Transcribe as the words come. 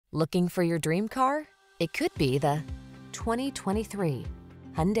Looking for your dream car? It could be the 2023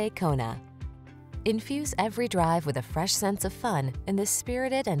 Hyundai Kona. Infuse every drive with a fresh sense of fun in this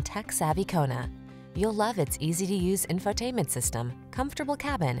spirited and tech-savvy Kona. You'll love its easy-to-use infotainment system, comfortable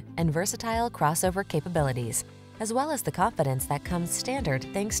cabin, and versatile crossover capabilities, as well as the confidence that comes standard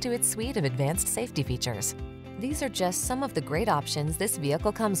thanks to its suite of advanced safety features. These are just some of the great options this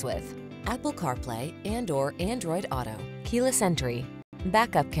vehicle comes with: Apple CarPlay and/or Android Auto, keyless entry,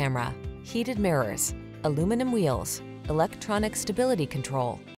 backup camera, heated mirrors, aluminum wheels, electronic stability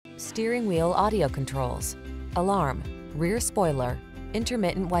control, steering wheel audio controls, alarm, rear spoiler,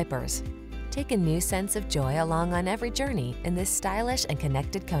 intermittent wipers. Take a new sense of joy along on every journey in this stylish and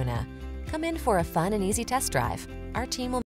connected Kona. Come in for a fun and easy test drive. Our team will